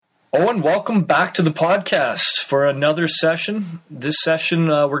Owen, welcome back to the podcast for another session. This session,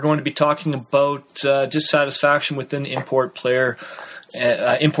 we're going to be talking about dissatisfaction within import players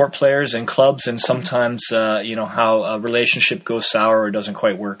and clubs, and sometimes how a relationship goes sour or doesn't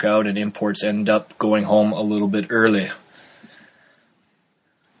quite work out, and imports end up going home a little bit early.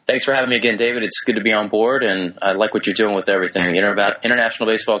 Thanks for having me again, David. It's good to be on board, and I like what you're doing with everything. International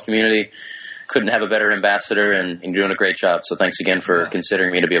baseball community couldn't have a better ambassador, and you're doing a great job. So thanks again for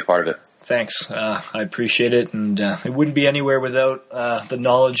considering me to be a part of it. Thanks. I appreciate it, and it wouldn't be anywhere without the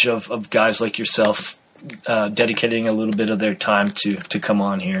knowledge of guys like yourself dedicating a little bit of their time to come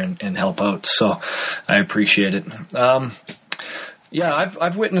on here and help out. So I appreciate it.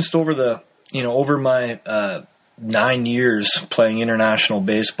 I've witnessed over my 9 years playing international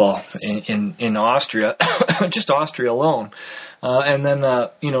baseball in Austria, just Austria alone. And then,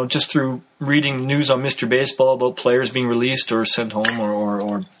 just through reading news on Mr. Baseball about players being released or sent home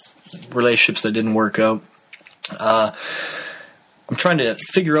or relationships that didn't work out, I'm trying to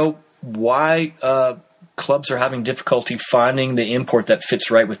figure out why clubs are having difficulty finding the import that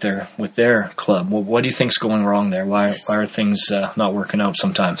fits right with their club. What do you think's going wrong there? Why are things not working out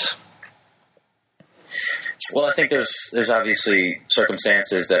sometimes? Well, I think there's obviously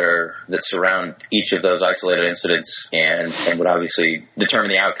circumstances that surround each of those isolated incidents and would obviously determine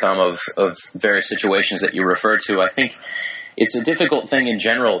the outcome of various situations that you referred to. I think it's a difficult thing in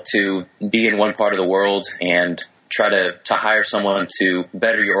general to be in one part of the world and try to hire someone to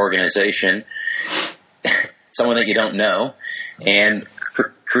better your organization, someone that you don't know, and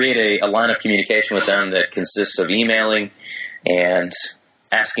create a line of communication with them that consists of emailing and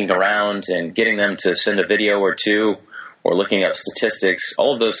asking around and getting them to send a video or two or looking up statistics.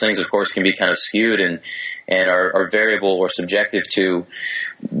 All of those things, of course, can be kind of skewed and are variable or subjective to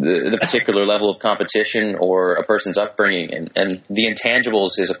the particular level of competition or a person's upbringing. And the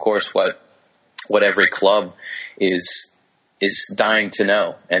intangibles is, of course, what every club is dying to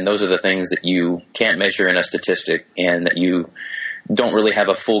know. And those are the things that you can't measure in a statistic and that you don't really have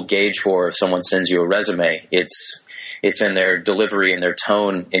a full gauge for if someone sends you a resume. It's in their delivery and their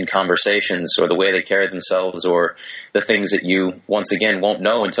tone in conversations or the way they carry themselves or the things that you, once again, won't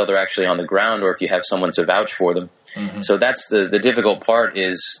know until they're actually on the ground or if you have someone to vouch for them. Mm-hmm. So that's the difficult part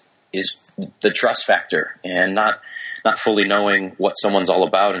is the trust factor and not fully knowing what someone's all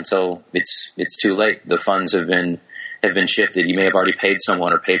about until it's too late. The funds have been shifted. You may have already paid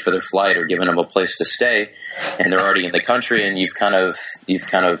someone or paid for their flight or given them a place to stay, and they're already in the country, and you've kind of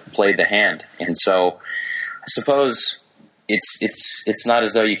played the hand. And so I suppose it's not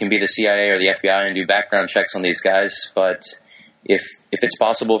as though you can be the CIA or the FBI and do background checks on these guys, but if it's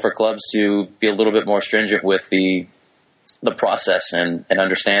possible for clubs to be a little bit more stringent with the process and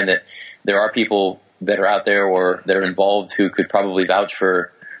understand that there are people that are out there or that are involved who could probably vouch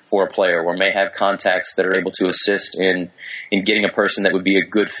for a player or may have contacts that are able to assist in getting a person that would be a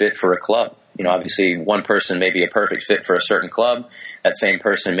good fit for a club. Obviously one person may be a perfect fit for a certain club. That same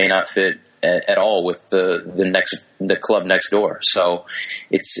person may not fit at all with the club next door. So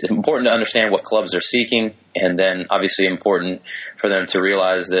it's important to understand what clubs are seeking, and then obviously important for them to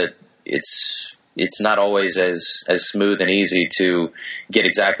realize that it's not always as smooth and easy to get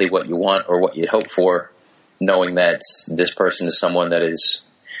exactly what you want or what you'd hope for, knowing that this person is someone that is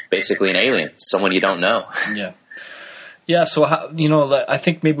basically an alien, someone you don't know. Yeah. So I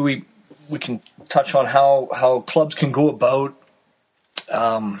think maybe we can touch on how clubs can go about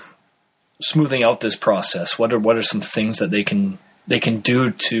smoothing out this process. What are some things that they can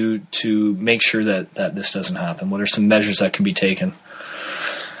do to make sure that this doesn't happen? What are some measures that can be taken?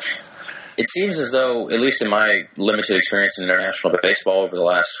 It seems as though, at least in my limited experience in international baseball over the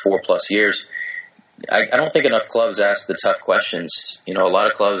last 4+ years, I don't think enough clubs ask the tough questions. A lot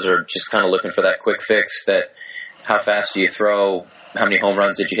of clubs are just kind of looking for that quick fix, that how fast do you throw, how many home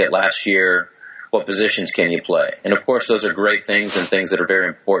runs did you hit last year, what positions can you play? And of course, those are great things and things that are very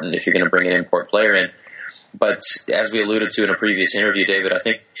important if you're going to bring an import player in. But as we alluded to in a previous interview, David, I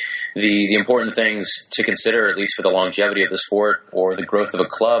think the important things to consider, at least for the longevity of the sport or the growth of a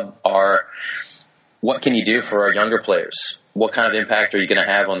club, are what can you do for our younger players? What kind of impact are you going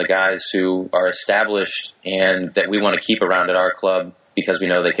to have on the guys who are established and that we want to keep around at our club because we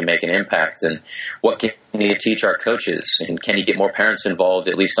know they can make an impact? And what can we need to teach our coaches? And can you get more parents involved,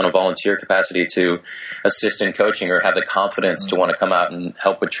 at least on a volunteer capacity, to assist in coaching or have the confidence to want to come out and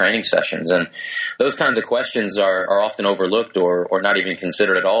help with training sessions? And those kinds of questions are often overlooked or not even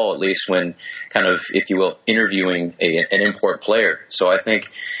considered at all, at least when kind of, if you will, interviewing an import player. So I think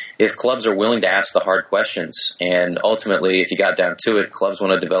if clubs are willing to ask the hard questions, and ultimately, if you got down to it, clubs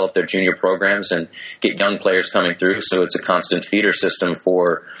want to develop their junior programs and get young players coming through, so it's a constant feeder system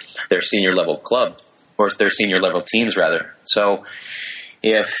for their senior level club, or their senior level teams rather. So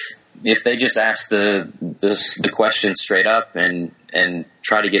if they just ask the question straight up and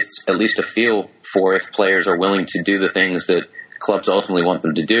try to get at least a feel for if players are willing to do the things that clubs ultimately want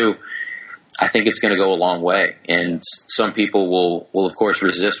them to do, I think it's going to go a long way. And some people will of course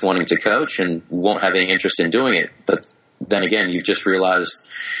resist wanting to coach and won't have any interest in doing it. But then again, you've just realized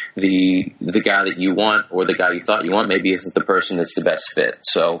the guy that you want, or the guy you thought you want, maybe isn't the person that's the best fit.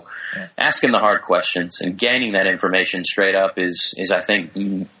 So asking the hard questions and gaining that information straight up is I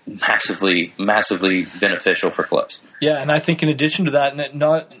think massively beneficial for clubs. Yeah, and I think in addition to that,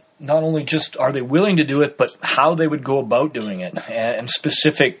 not only just are they willing to do it, but how they would go about doing it, and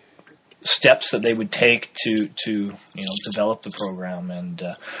specific steps that they would take to develop the program. And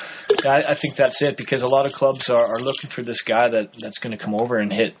I think that's it, because a lot of clubs are looking for this guy that's going to come over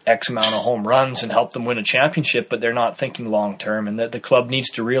and hit X amount of home runs and help them win a championship, but they're not thinking long term, and that the club needs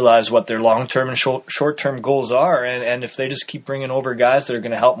to realize what their long term and short term goals are. And if they just keep bringing over guys that are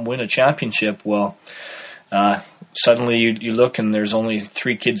going to help them win a championship, well, suddenly you look and there's only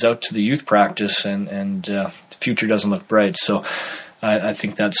 3 kids out to the youth practice, and the future doesn't look bright. So I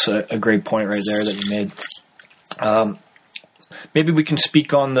think that's a great point right there that you made. Maybe we can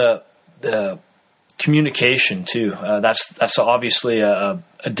speak on the communication too. That's obviously a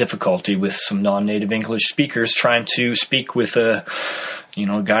difficulty with some non-native English speakers trying to speak with a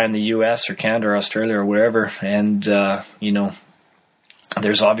guy in the U.S. or Canada or Australia or wherever, and there's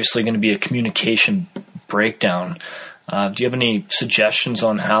obviously going to be a communication breakdown. Do you have any suggestions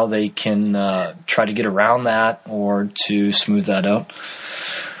on how they can try to get around that or to smooth that out?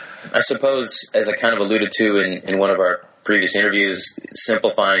 I suppose, as I kind of alluded to in one of our previous interviews,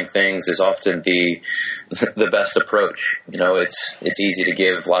 simplifying things is often the best approach. It's easy to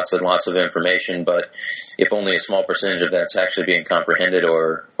give lots and lots of information, but if only a small percentage of that's actually being comprehended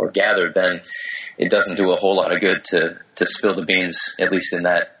or gathered, then it doesn't do a whole lot of good to spill the beans, at least in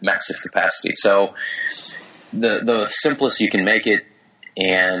that massive capacity. So the simplest you can make it,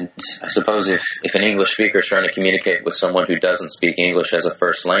 and I suppose if an English speaker is trying to communicate with someone who doesn't speak English as a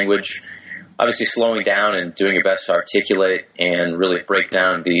first language, obviously slowing down and doing your best to articulate and really break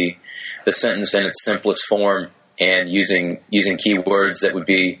down the sentence in its simplest form, and using key words that would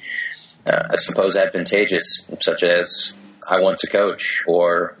be, I suppose, advantageous, such as "I want to coach"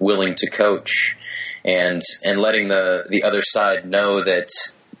 or "willing to coach," and letting the other side know that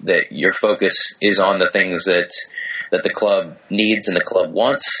your focus is on the things that the club needs and the club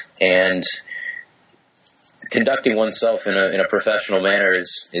wants, and conducting oneself in a professional manner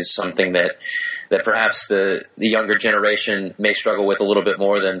is something that perhaps the younger generation may struggle with a little bit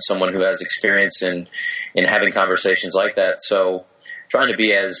more than someone who has experience in having conversations like that. So trying to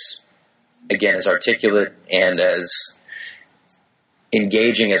be as articulate and as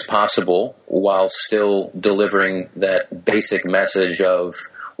engaging as possible while still delivering that basic message of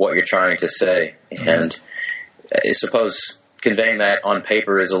what you're trying to say. Mm-hmm. And I suppose conveying that on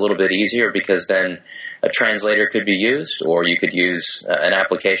paper is a little bit easier, because then a translator could be used, or you could use an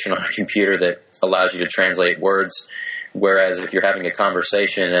application on a computer that allows you to translate words. Whereas if you're having a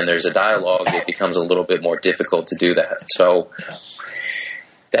conversation and there's a dialogue, it becomes a little bit more difficult to do that. So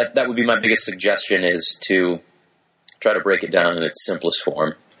that would be my biggest suggestion, is to try to break it down in its simplest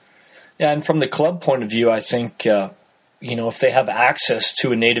form. Yeah, and from the club point of view, I think if they have access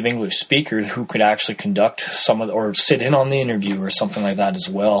to a native English speaker who could actually conduct or sit in on the interview or something like that as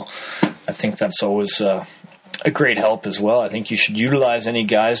well, I think that's always a great help as well. I think you should utilize any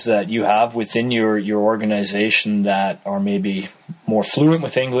guys that you have within your organization that are maybe more fluent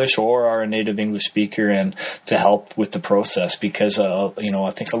with English or are a native English speaker, and to help with the process, because I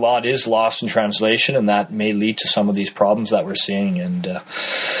think a lot is lost in translation, and that may lead to some of these problems that we're seeing. And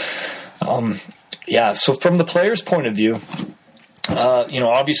so from the players' point of view,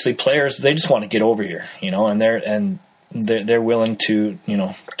 obviously players, they just want to get over here, and they're willing to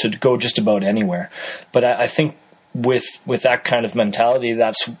go just about anywhere. But I think with that kind of mentality,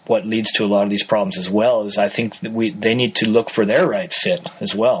 that's what leads to a lot of these problems as well. Is I think that they need to look for their right fit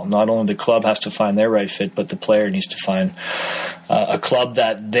as well. Not only the club has to find their right fit, but the player needs to find a club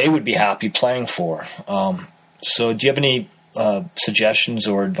that they would be happy playing for. So do you have any suggestions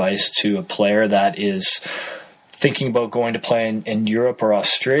or advice to a player that is thinking about going to play in Europe or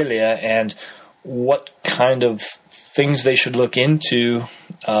Australia, and what kind of things they should look into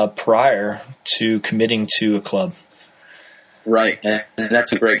prior to committing to a club? Right, and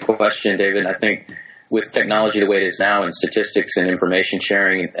that's a great question, David. I think with technology the way it is now, and statistics and information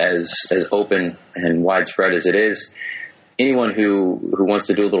sharing as open and widespread as it is, anyone who wants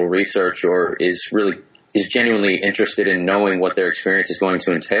to do a little research or is genuinely interested in knowing what their experience is going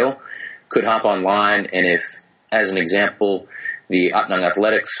to entail could hop online, and if, as an example, the Atnang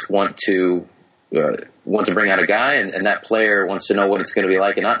Athletics want to bring out a guy, and that player wants to know what it's going to be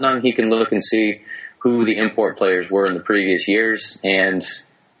like in Atnang, he can look and see who the import players were in the previous years, and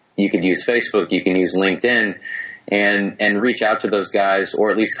you could use Facebook, you can use LinkedIn, and reach out to those guys, or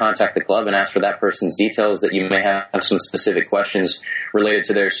at least contact the club and ask for that person's details, that you may have some specific questions related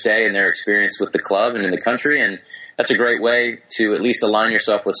to their stay and their experience with the club and in the country. And that's a great way to at least align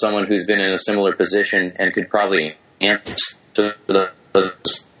yourself with someone who's been in a similar position and could probably answer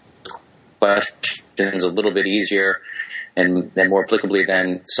those questions a little bit easier and more applicably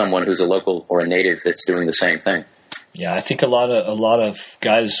than someone who's a local or a native that's doing the same thing. Yeah, I think a lot of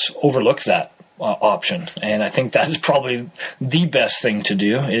guys overlook that option, and I think that is probably the best thing to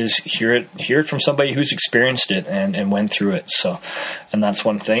do, is hear it from somebody who's experienced it and went through it. So, and that's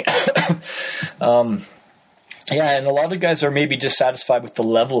one thing. Yeah, and a lot of guys are maybe dissatisfied with the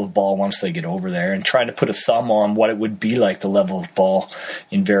level of ball once they get over there, and trying to put a thumb on what it would be like, the level of ball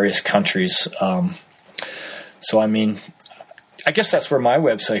in various countries. So, I mean, I guess that's where my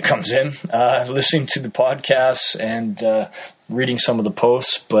website comes in, listening to the podcasts and reading some of the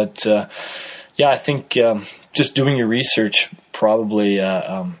posts. But, yeah, I think just doing your research probably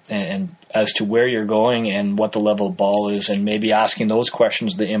and as to where you're going and what the level of ball is, and maybe asking those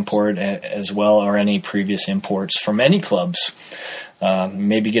questions the import as well, or any previous imports from any clubs.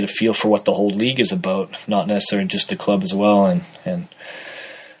 Maybe get a feel for what the whole league is about, not necessarily just the club as well. And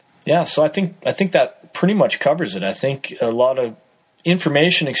yeah, so I think that pretty much covers it. I think a lot of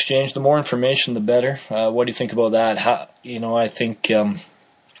information exchange, the more information, the better. What do you think about that? I think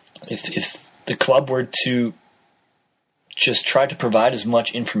if the club were to just try to provide as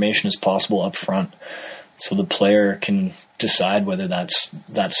much information as possible up front, so the player can decide whether that's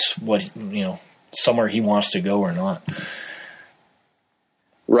what, somewhere he wants to go or not.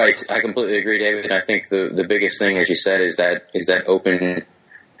 Right. I completely agree, David. I think the biggest thing, as you said, is that open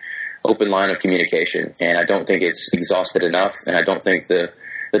line of communication. And I don't think it's exhausted enough. And I don't think the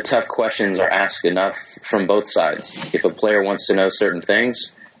tough questions are asked enough from both sides. If a player wants to know certain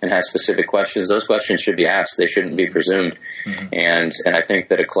things and has specific questions, those questions should be asked. They shouldn't be presumed. Mm-hmm. And I think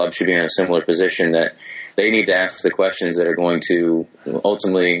that a club should be in a similar position, that they need to ask the questions that are going to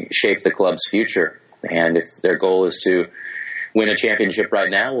ultimately shape the club's future. And if their goal is to win a championship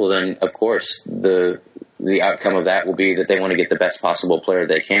right now, well, then of course the outcome of that will be that they want to get the best possible player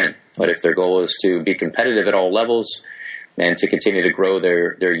they can. But if their goal is to be competitive at all levels and to continue to grow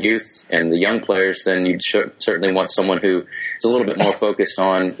their youth and the young players, then you'd certainly want someone who is a little bit more focused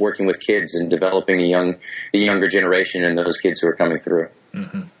on working with kids and developing the younger generation and those kids who are coming through.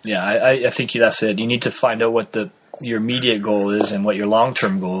 Mm-hmm. Yeah, I think that's it. You need to find out what your immediate goal is and what your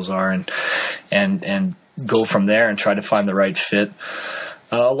long-term goals are, and go from there and try to find the right fit.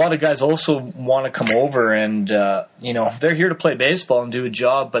 A lot of guys also want to come over and, they're here to play baseball and do a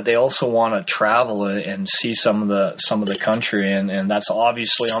job, but they also want to travel and see some of the country. And that's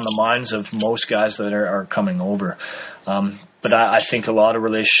obviously on the minds of most guys that are coming over. But I think a lot of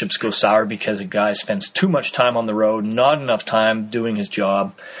relationships go sour because a guy spends too much time on the road, not enough time doing his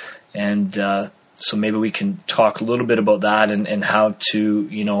job. And so maybe we can talk a little bit about that and how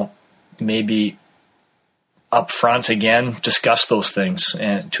to, maybe up front again, discuss those things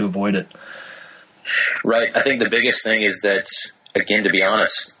and to avoid it. Right. I think the biggest thing is that, again, to be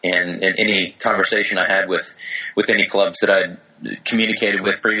honest, and in any conversation I had with any clubs that I'd communicated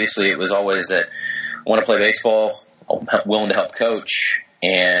with previously, it was always that I want to play baseball, I'm willing to help coach,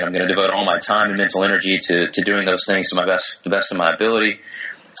 and I'm going to devote all my time and mental energy to doing those things to the best of my ability.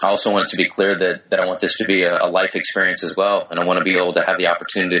 I also want it to be clear that I want this to be a life experience as well, and I want to be able to have the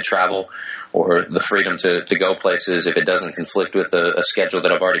opportunity to travel or the freedom to go places if it doesn't conflict with a schedule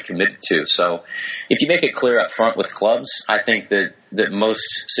that I've already committed to. So if you make it clear up front with clubs, I think that most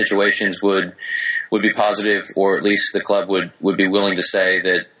situations would be positive, or at least the club would be willing to say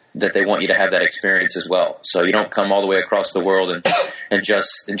that they want you to have that experience as well. So you don't come all the way across the world and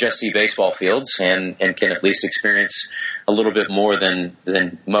just see baseball fields and can at least experience a little bit more than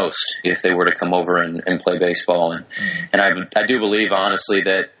most if they were to come over and play baseball. And I do believe, honestly,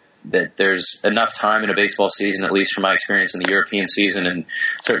 that that there's enough time in a baseball season, at least from my experience in the European season and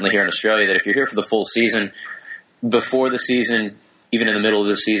certainly here in Australia, that if you're here for the full season, before the season, even in the middle of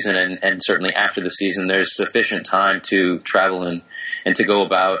the season, and certainly after the season, there's sufficient time to travel and to go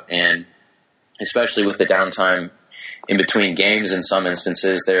about, and especially with the downtime in between games in some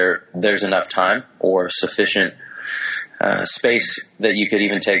instances, there's enough time or sufficient space that you could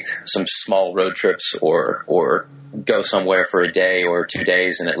even take some small road trips or go somewhere for a day or 2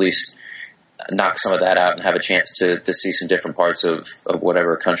 days and at least knock some of that out and have a chance to see some different parts of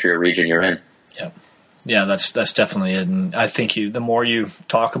whatever country or region you're in. Yeah, that's definitely it. And I think the more you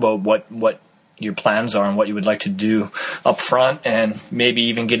talk about what your plans are and what you would like to do up front, and maybe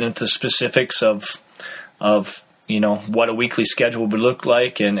even get into the specifics of what a weekly schedule would look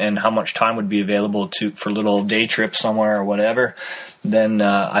like and how much time would be available for a little day trip somewhere or whatever, then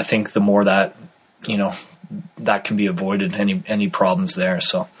I think the more that that can be avoided, any problems there.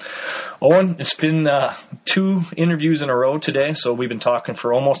 So, Owen, it's been 2 interviews in a row today, so we've been talking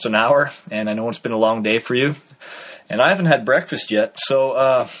for almost an hour, and I know it's been a long day for you, and I haven't had breakfast yet.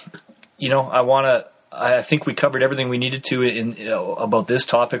 So, I think we covered everything we needed to about this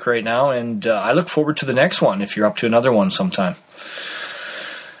topic right now, and I look forward to the next one if you're up to another one sometime.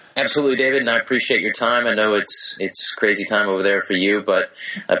 Absolutely, David, and I appreciate your time. I know it's crazy time over there for you, but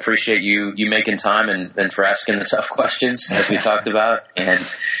I appreciate you making time and for asking the tough questions, as we talked about, and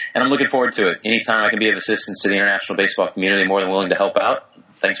I'm looking forward to it. Anytime I can be of assistance to the international baseball community, more than willing to help out.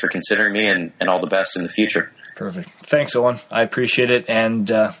 Thanks for considering me, and all the best in the future. Perfect. Thanks, Owen. I appreciate it,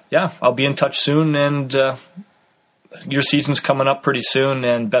 and I'll be in touch soon, and your season's coming up pretty soon,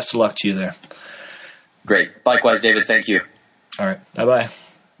 and best of luck to you there. Great. Likewise, David. Thank you. All right. Bye-bye.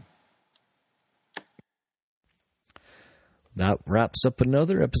 That wraps up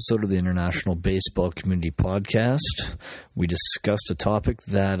another episode of the International Baseball Community Podcast. We discussed a topic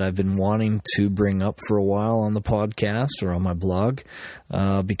that I've been wanting to bring up for a while on the podcast or on my blog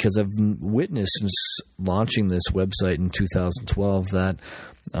because I've witnessed since launching this website in 2012 that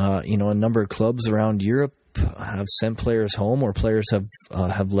a number of clubs around Europe have sent players home, or players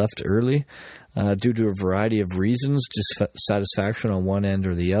have left early due to a variety of reasons, dissatisfaction on one end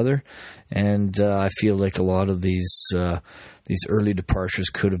or the other. And I feel like a lot of these early departures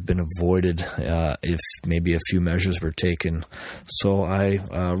could have been avoided if maybe a few measures were taken. So I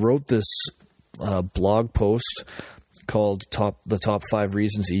wrote this blog post called "The Top 5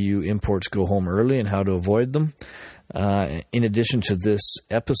 Reasons EU Imports Go Home Early and How to Avoid Them." In addition to this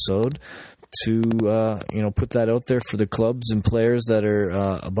episode, to put that out there for the clubs and players that are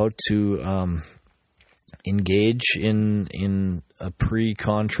about to engage in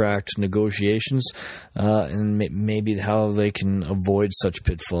pre-contract negotiations, and maybe how they can avoid such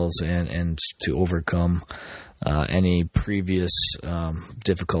pitfalls and to overcome any previous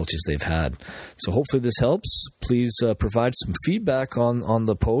difficulties they've had. So hopefully this helps. Please provide some feedback on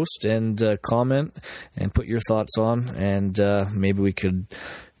the post and comment and put your thoughts on, and maybe we could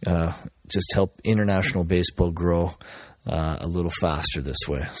just help international baseball grow a little faster this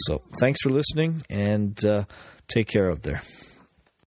way. So thanks for listening, and take care out there.